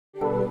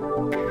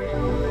Joining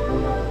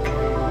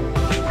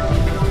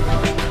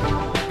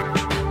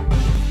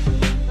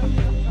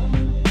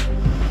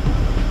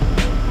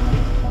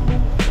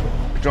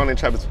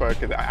Travis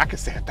Perkins, I could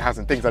say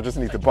 1,000 things, I just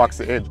need to box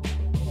it in.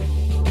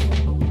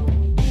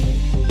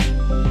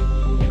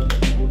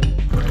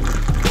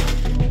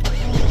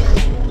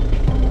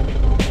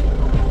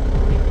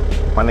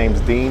 My name's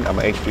Dean, I'm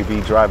an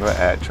HGV driver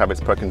at Travis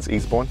Perkins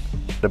Eastbourne.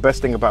 The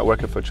best thing about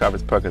working for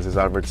Travis Perkins is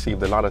I've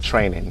received a lot of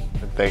training.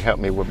 They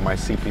helped me with my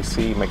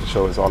CPC, making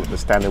sure it's all up to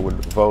standard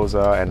with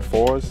VOSA and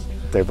FORS.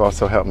 They've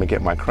also helped me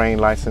get my crane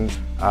license.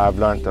 I've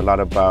learned a lot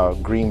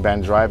about green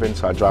band driving,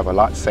 so I drive a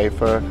lot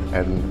safer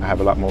and I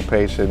have a lot more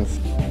patience.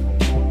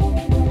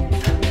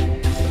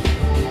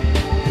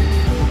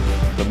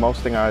 The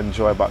most thing I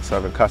enjoy about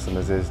serving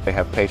customers is they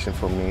have patience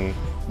for me,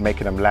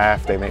 making them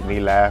laugh, they make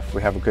me laugh.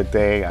 We have a good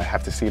day, I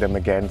have to see them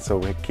again, so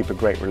we keep a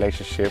great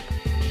relationship.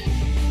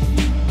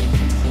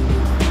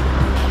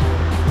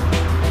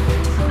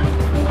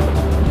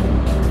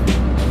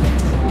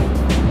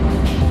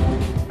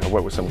 I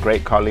work with some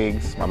great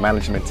colleagues. My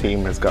management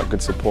team has got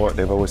good support.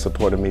 They've always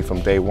supported me from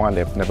day one.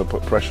 They've never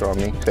put pressure on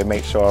me. They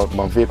make sure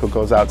my vehicle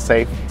goes out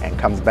safe and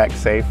comes back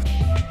safe.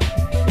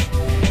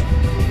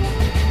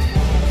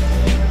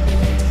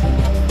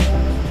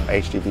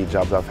 HGV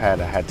jobs I've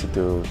had to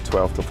do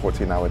 12 to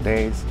 14-hour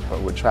days.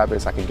 But with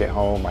Travis, I can get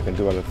home, I can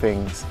do other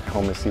things,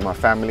 home and see my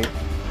family.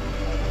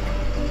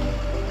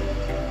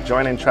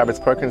 Joining Travis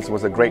Perkins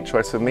was a great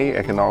choice for me.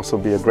 It can also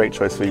be a great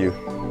choice for you.